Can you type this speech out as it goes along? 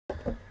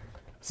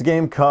It's a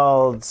game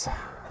called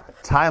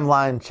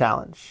Timeline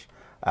Challenge.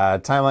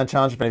 Timeline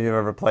Challenge, if any of you have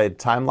ever played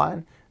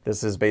Timeline,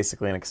 this is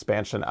basically an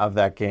expansion of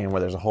that game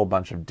where there's a whole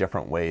bunch of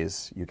different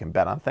ways you can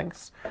bet on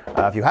things.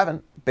 If you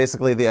haven't,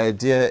 basically the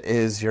idea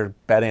is you're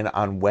betting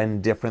on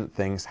when different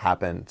things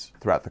happened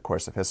throughout the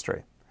course of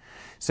history.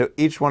 So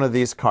each one of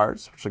these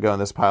cards, which will go in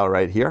this pile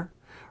right here,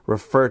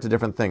 refer to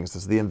different things.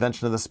 This is the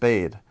invention of the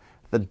spade,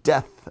 the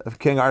death of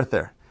King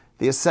Arthur,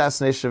 the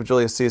assassination of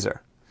Julius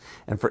Caesar.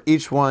 And for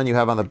each one, you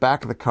have on the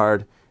back of the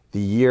card the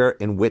year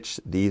in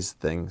which these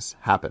things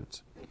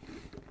happened.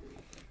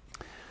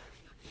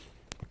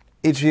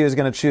 Each of you is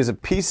going to choose a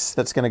piece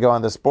that's going to go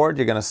on this board.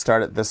 You're going to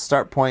start at this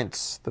start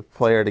point. The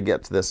player to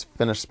get to this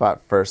finish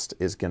spot first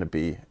is going to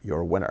be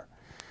your winner.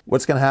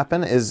 What's going to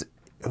happen is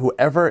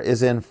whoever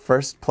is in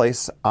first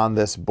place on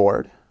this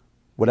board,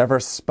 whatever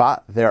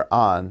spot they're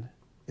on,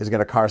 is going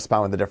to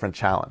correspond with a different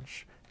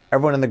challenge.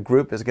 Everyone in the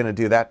group is going to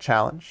do that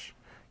challenge.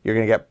 You're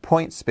going to get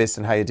points based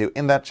on how you do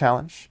in that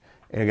challenge,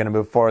 and you're going to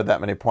move forward that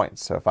many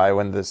points. So if I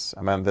win this,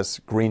 I'm on this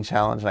green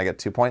challenge and I get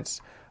 2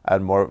 points,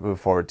 I'd move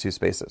forward 2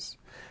 spaces.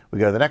 We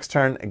go to the next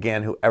turn.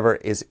 Again, whoever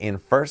is in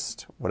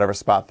first, whatever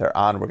spot they're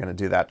on, we're going to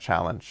do that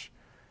challenge,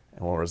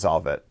 and we'll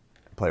resolve it.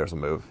 Players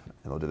will move,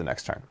 and they'll do the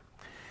next turn.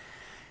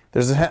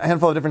 There's a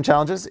handful of different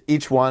challenges.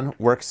 Each one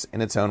works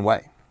in its own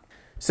way.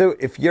 So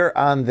if you're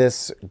on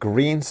this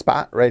green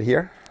spot right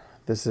here,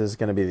 this is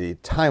going to be the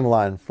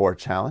Timeline 4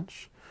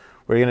 challenge.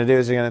 What you're going to do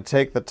is you're going to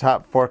take the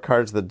top 4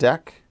 cards of the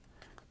deck.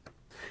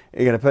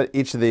 You're going to put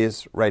each of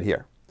these right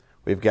here.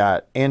 We've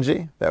got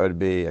Angie. That would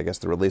be, I guess,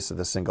 the release of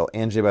the single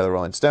Angie by the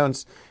Rolling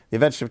Stones, the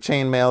invention of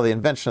chainmail, the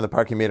invention of the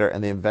parking meter,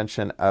 and the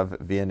invention of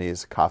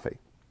Viennese coffee.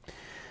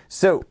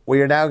 So what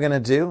you're now going to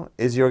do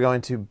is you're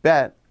going to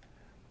bet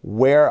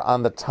where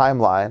on the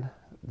timeline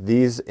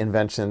these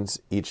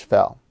inventions each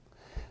fell.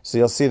 So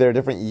you'll see there are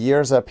different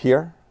years up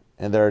here,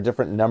 and there are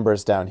different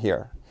numbers down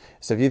here.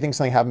 So if you think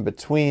something happened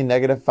between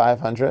negative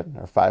 500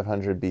 or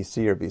 500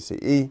 BC or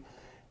BCE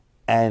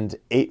and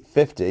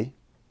 850,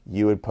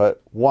 you would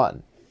put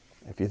 1.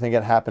 If you think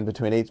it happened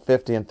between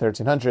 850 and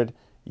 1300,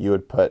 you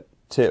would put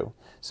 2.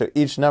 So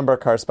each number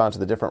corresponds to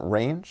the different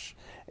range,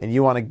 and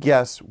you want to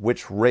guess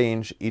which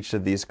range each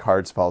of these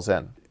cards falls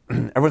in.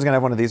 Everyone's going to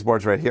have one of these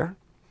boards right here,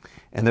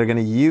 and they're going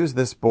to use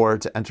this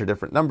board to enter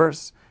different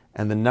numbers,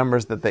 and the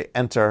numbers that they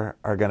enter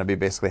are going to be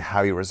basically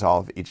how you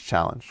resolve each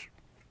challenge.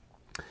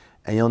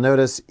 And you'll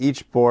notice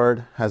each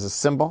board has a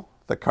symbol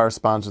that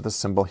corresponds with the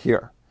symbol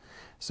here.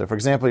 So for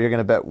example, you're going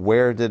to bet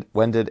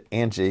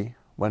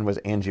when was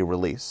Angie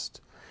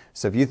released?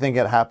 So if you think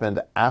it happened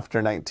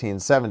after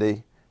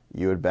 1970,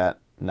 you would bet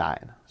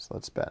 9. So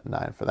let's bet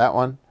 9 for that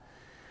one.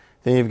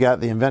 Then you've got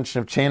the invention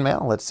of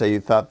chainmail. Let's say you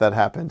thought that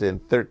happened in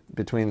thought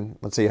that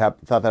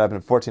happened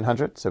in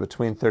 1400. So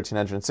between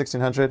 1300 and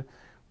 1600,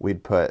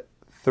 we'd put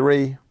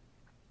 3.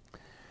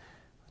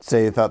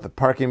 Say you thought the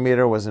parking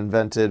meter was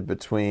invented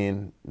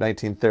between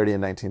 1930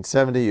 and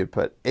 1970, you'd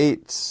put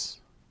 8.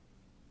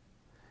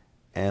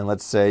 And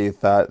let's say you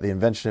thought the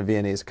invention of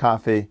Viennese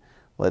coffee,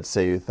 let's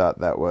say you thought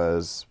that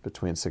was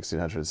between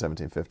 1600 and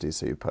 1750,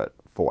 so you put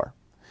 4.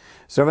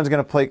 So everyone's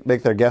going to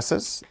make their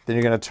guesses. Then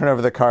you're going to turn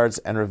over the cards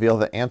and reveal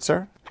the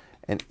answer.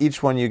 And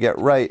each one you get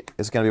right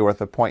is going to be worth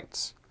a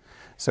point.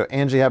 So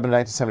Angie happened in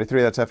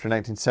 1973, that's after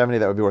 1970,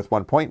 that would be worth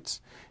 1 point.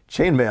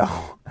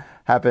 Chainmail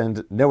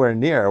happened nowhere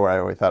near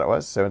where we thought it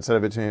was. So instead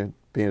of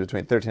being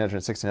between 1300 and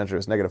 1600, it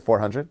was negative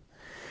 400.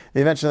 The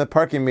invention of the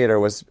parking meter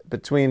was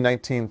between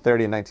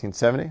 1930 and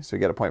 1970, so we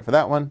get a point for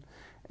that one.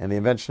 And the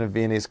invention of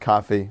Viennese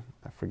coffee,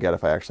 I forget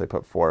if I actually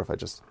put 4, if I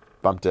just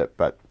bumped it,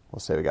 but we'll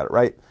say we got it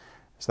right.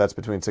 So that's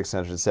between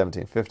 1600 and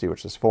 1750,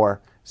 which is 4,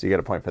 so you get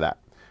a point for that.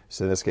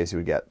 So in this case, you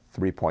would get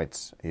 3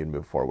 points, and you'd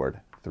move forward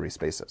 3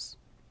 spaces.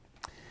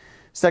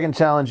 Second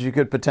challenge you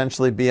could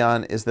potentially be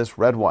on is this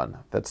red one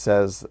that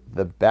says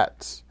the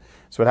bet.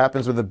 So what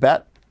happens with the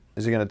bet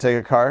is you're going to take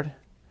a card,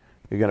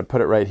 you're going to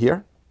put it right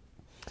here,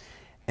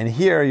 and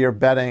here you're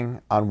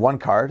betting on one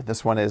card.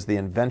 This one is the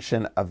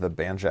invention of the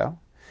banjo,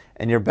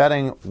 and you're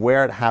betting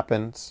where it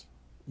happens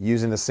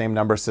using the same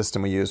number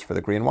system we used for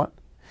the green one,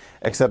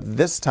 except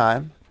this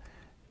time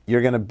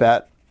you're going to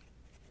bet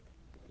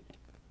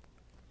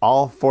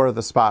all 4 of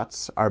the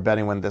spots are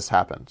betting when this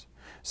happened.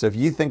 So if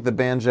you think the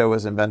banjo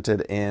was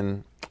invented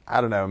in,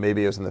 I don't know,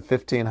 maybe it was in the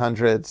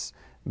 1500s,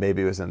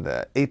 maybe it was in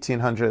the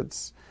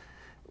 1800s,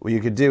 what you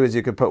could do is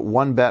you could put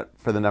 1 bet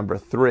for the number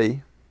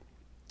 3,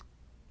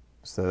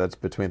 so that's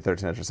between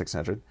 1300 and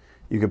 1600.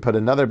 You could put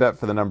another bet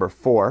for the number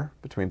 4,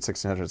 between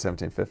 1600 and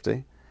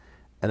 1750,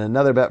 and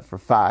another bet for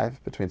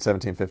 5, between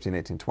 1750 and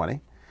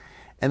 1820.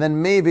 And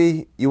then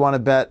maybe you want to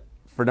bet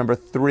for number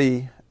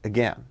 3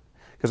 again.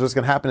 Because what's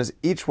going to happen is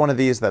each one of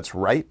these that's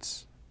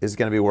right is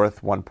going to be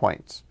worth 1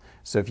 point.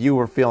 So if you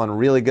were feeling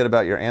really good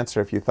about your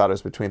answer, if you thought it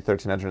was between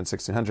 1300 and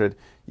 1600,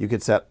 you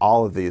could set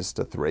all of these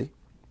to 3.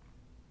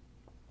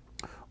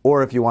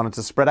 Or if you wanted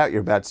to spread out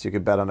your bets, you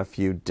could bet on a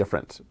few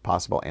different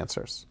possible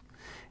answers.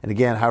 And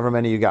again, however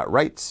many you got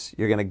right,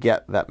 you're going to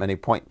get that many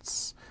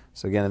points.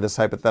 So again, in this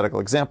hypothetical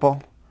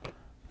example,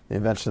 the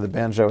invention of the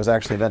banjo was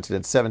actually invented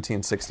in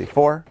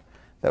 1764.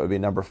 that would be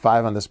number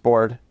 5 on this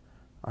board.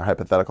 Our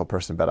hypothetical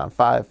person bet on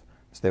 5,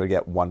 so they would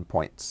get 1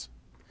 point.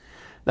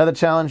 Another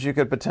challenge you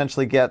could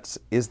potentially get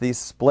is the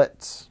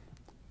split.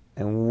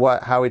 And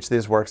how each of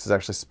these works is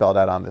actually spelled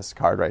out on this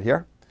card right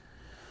here.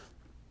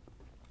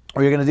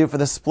 What you're going to do for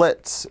the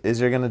split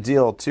is you're going to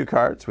deal 2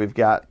 cards. We've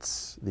got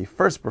the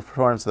first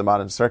performance of the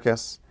modern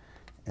circus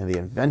and the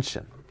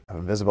invention of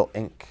invisible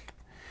ink.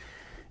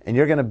 And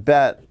you're going to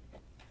bet,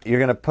 you're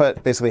going to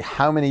put basically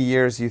how many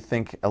years you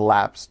think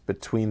elapsed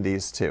between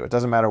these two. It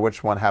doesn't matter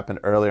which one happened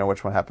earlier and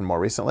which one happened more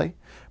recently.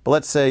 But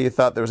let's say you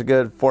thought there was a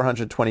good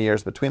 420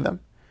 years between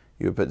them.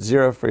 You would put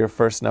 0 for your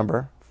first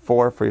number,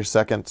 4 for your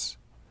second,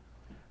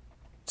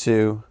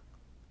 2,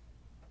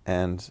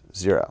 and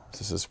 0. So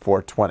this is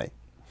 420.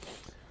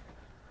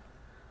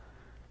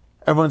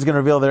 Everyone's going to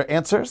reveal their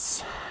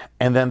answers,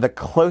 and then the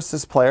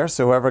closest player,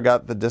 so whoever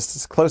got the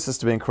distance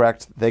closest to being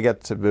correct, they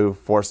get to move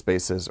 4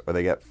 spaces, or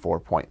they get 4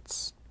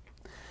 points.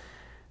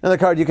 Another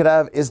card you could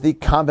have is the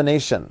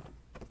combination.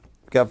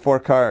 You've got 4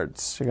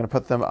 cards. You're going to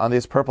put them on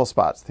these purple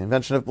spots. The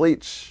invention of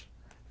bleach,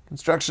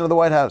 construction of the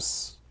White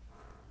House,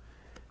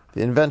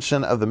 the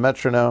invention of the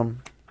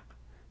metronome,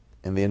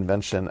 and the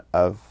invention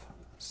of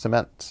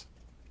cement.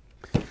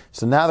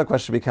 So now the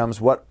question becomes,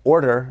 what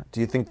order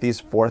do you think these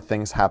 4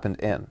 things happened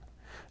in?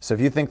 So if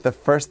you think the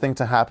first thing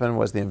to happen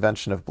was the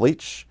invention of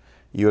bleach,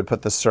 you would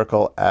put the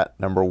circle at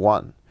number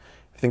 1.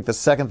 If you think the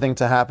second thing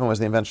to happen was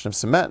the invention of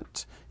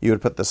cement, you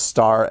would put the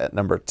star at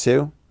number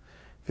 2.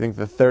 If you think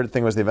the third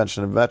thing was the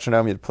invention of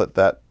metronome, you'd put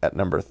that at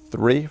number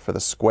 3 for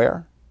the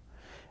square.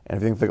 And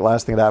if you think the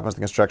last thing that happened was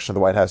the construction of the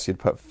White House, you'd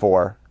put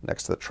 4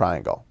 next to the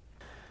triangle.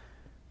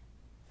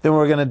 Then what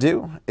we're going to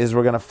do is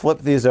we're going to flip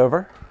these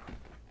over.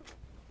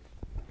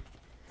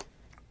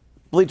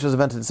 Bleach was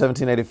invented in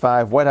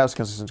 1785. White House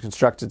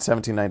constructed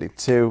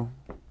 1792.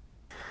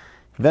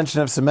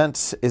 Invention of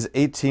cement is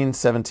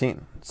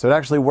 1817. So it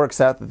actually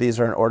works out that these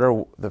are in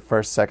order, the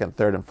first, second,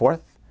 third, and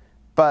fourth.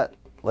 But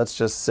let's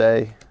just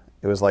say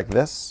it was like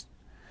this.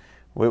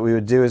 What we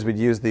would do is we'd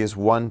use these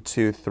 1,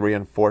 2, 3,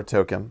 and 4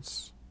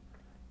 tokens.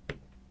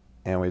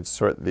 And we'd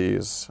sort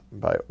these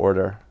by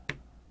order.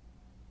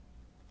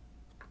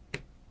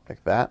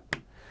 Like that.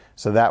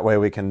 So that way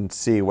we can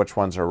see which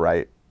ones are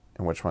right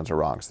and which ones are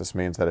wrong. So this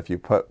means that if you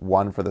put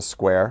 1 for the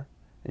square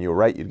and you were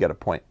right, you'd get a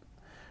point.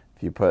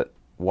 If you put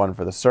 1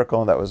 for the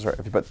circle, that was right.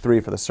 If you put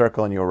 3 for the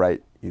circle and you were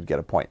right, you'd get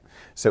a point.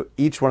 So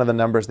each one of the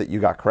numbers that you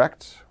got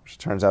correct, which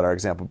turns out our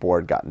example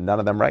board got none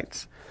of them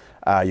right,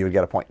 you would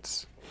get a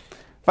point.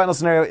 Final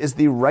scenario is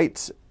the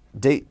right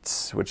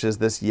date, which is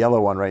this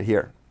yellow one right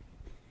here.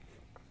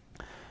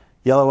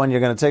 Yellow one, you're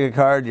going to take a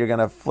card, you're going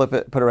to flip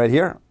it, put it right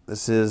here.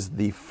 This is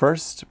the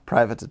first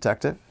private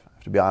detective.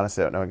 To be honest,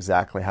 I don't know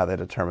exactly how they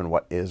determine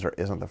what is or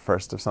isn't the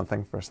first of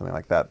something. For something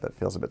like that, that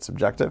feels a bit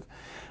subjective.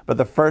 But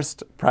the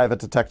first private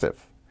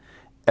detective.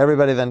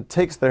 Everybody then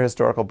takes their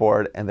historical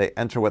board and they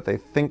enter what they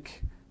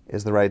think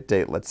is the right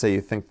date. Let's say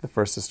you think the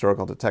first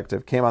historical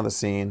detective came on the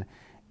scene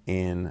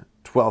in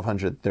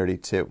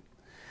 1232.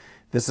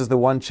 This is the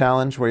one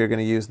challenge where you're going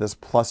to use this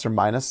plus or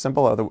minus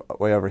symbol all the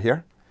way over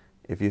here.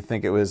 If you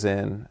think it was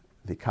in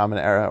the Common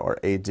Era or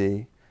AD,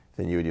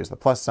 then you would use the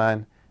plus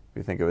sign. If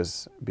you think it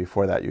was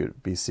before that, you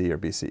would BC or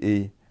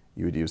BCE,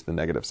 you would use the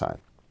negative sign.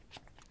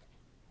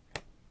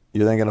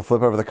 You're then going to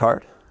flip over the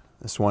card.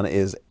 This one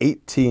is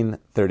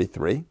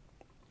 1833.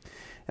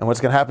 And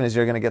what's going to happen is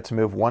you're going to get to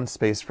move 1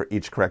 space for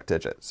each correct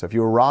digit. So if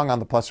you were wrong on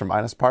the plus or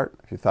minus part,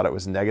 if you thought it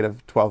was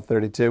negative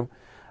 1232,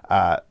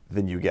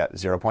 then you get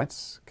 0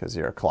 points because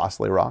you're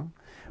colossally wrong.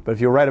 But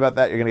if you're right about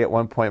that, you're going to get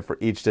 1 point for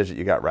each digit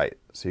you got right.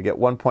 So you get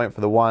 1 point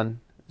for the 1,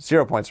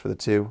 0 points for the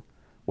 2,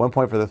 1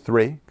 point for the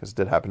 3, because it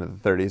did happen in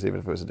the 30s,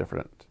 even if it was a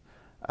different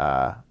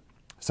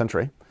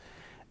century.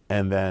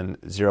 And then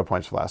 0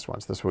 points for the last one.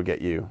 So this will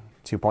get you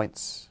 2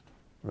 points.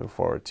 Move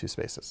forward 2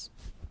 spaces.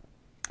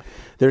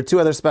 There are 2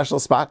 other special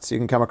spots you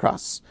can come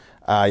across.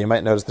 You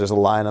might notice there's a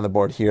line on the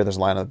board here, there's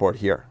a line on the board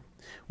here.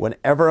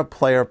 Whenever a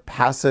player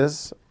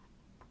passes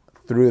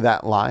through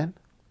that line,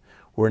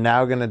 we're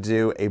now going to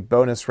do a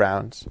bonus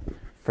round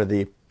for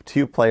the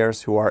 2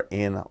 players who are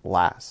in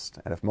last.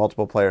 And if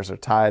multiple players are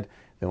tied,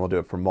 then we'll do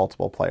it for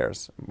multiple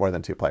players, more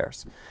than 2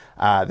 players.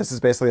 This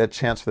is basically a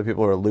chance for the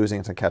people who are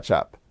losing to catch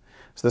up.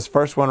 So this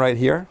first one right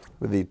here,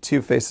 with the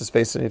 2 faces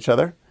facing each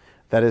other,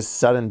 that is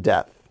sudden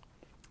death.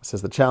 It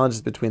says the challenge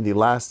is between the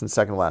last and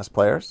second to last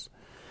players.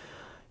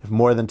 If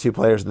more than 2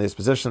 players in these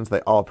positions, they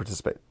all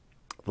participate.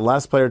 The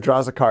last player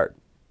draws a card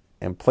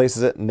and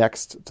places it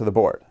next to the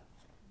board.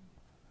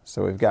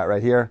 So we've got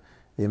right here,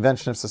 the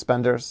invention of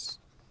suspenders,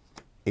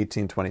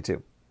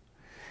 1822.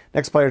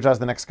 Next player draws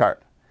the next card.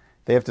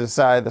 They have to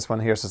decide, this one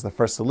here says the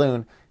first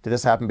saloon, did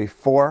this happen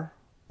before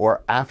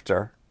or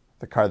after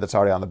the card that's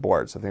already on the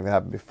board? So I think it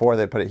happened before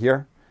they put it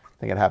here. I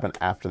think it happened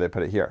after they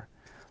put it here.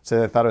 So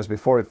they thought it was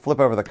before we flip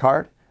over the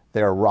card.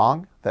 They are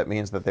wrong. That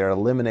means that they're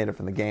eliminated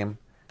from the game.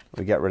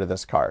 We get rid of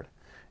this card.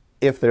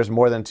 If there's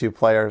more than 2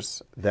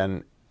 players,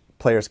 then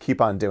players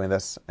keep on doing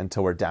this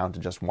until we're down to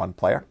just 1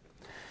 player.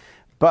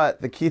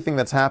 But the key thing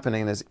that's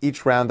happening is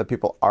each round that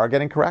people are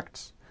getting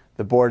correct,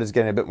 the board is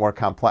getting a bit more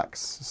complex.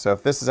 So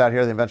if this is out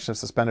here, the invention of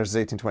suspenders is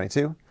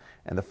 1822,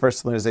 and the first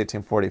saloon is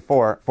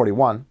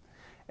 1841,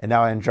 and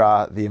now I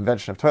draw the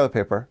invention of toilet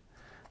paper,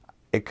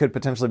 it could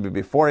potentially be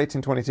before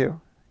 1822,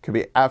 it could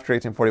be after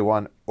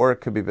 1841, or it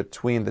could be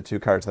between the two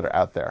cards that are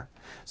out there.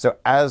 So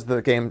as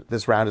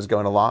this round is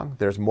going along,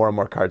 there's more and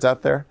more cards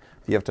out there.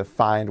 You have to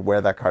find where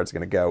that card's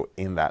going to go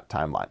in that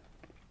timeline.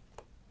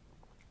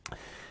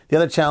 The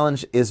other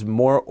challenge is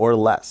more or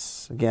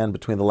less, again,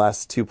 between the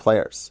last two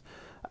players.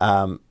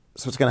 So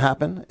what's going to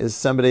happen is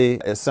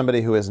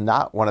somebody who is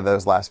not one of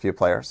those last few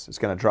players is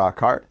going to draw a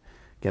card.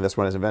 Again, this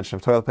one is invention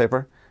of toilet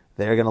paper.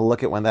 They're going to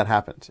look at when that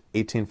happened,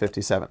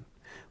 1857.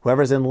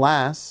 Whoever's in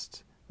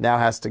last now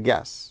has to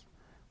guess.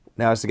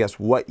 Now has to guess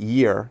what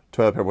year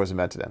toilet paper was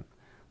invented in.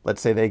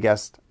 Let's say they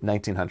guessed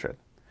 1900.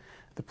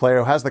 The player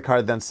who has the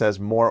card then says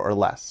more or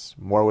less.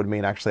 More would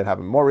mean actually it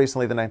happened more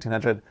recently than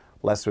 1900.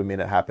 Less would mean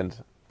it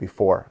happened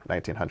before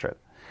 1900.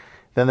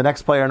 Then the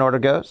next player in order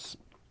goes.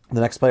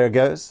 The next player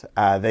goes.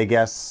 They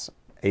guess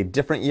a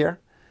different year,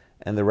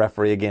 and the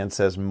referee again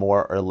says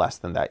more or less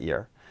than that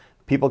year.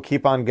 People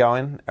keep on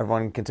going.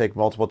 Everyone can take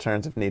multiple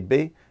turns if need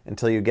be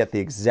until you get the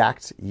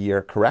exact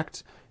year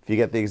correct. If you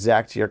get the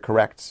exact year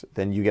correct,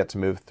 then you get to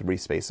move 3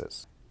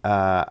 spaces.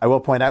 I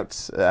will point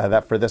out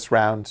that for this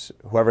round,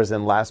 whoever's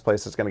in last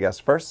place is going to guess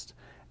first,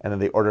 and then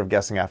the order of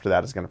guessing after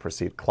that is going to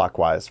proceed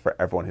clockwise for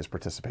everyone who's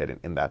participating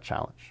in that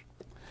challenge.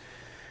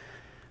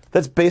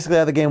 That's basically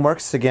how the game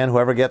works. Again,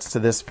 whoever gets to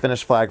this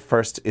finish flag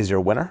first is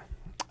your winner.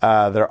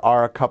 There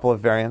are a couple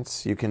of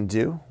variants you can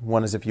do.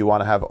 One is if you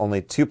want to have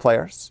only 2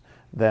 players,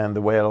 then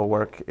the way it'll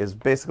work is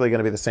basically going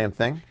to be the same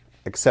thing,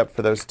 except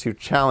for those 2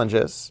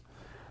 challenges.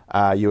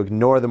 You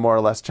ignore the more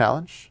or less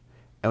challenge,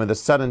 and with the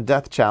sudden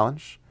death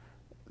challenge,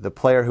 the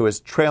player who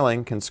is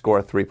trailing can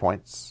score 3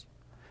 points.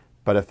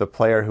 But if the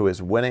player who is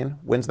winning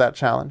wins that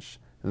challenge,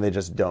 then they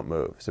just don't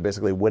move. So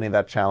basically winning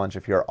that challenge,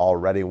 if you're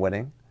already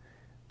winning,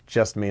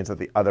 just means that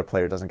the other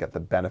player doesn't get the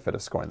benefit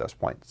of scoring those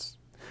points.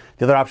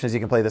 The other option is you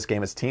can play this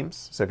game as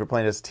teams. So if you're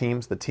playing as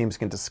teams, the teams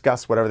can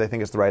discuss whatever they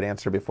think is the right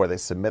answer before they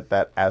submit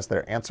that as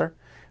their answer.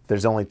 If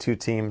there's only 2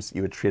 teams,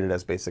 you would treat it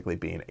as basically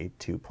being a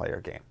 2-player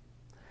game.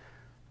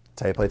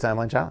 That's how you play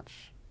Timeline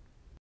Challenge.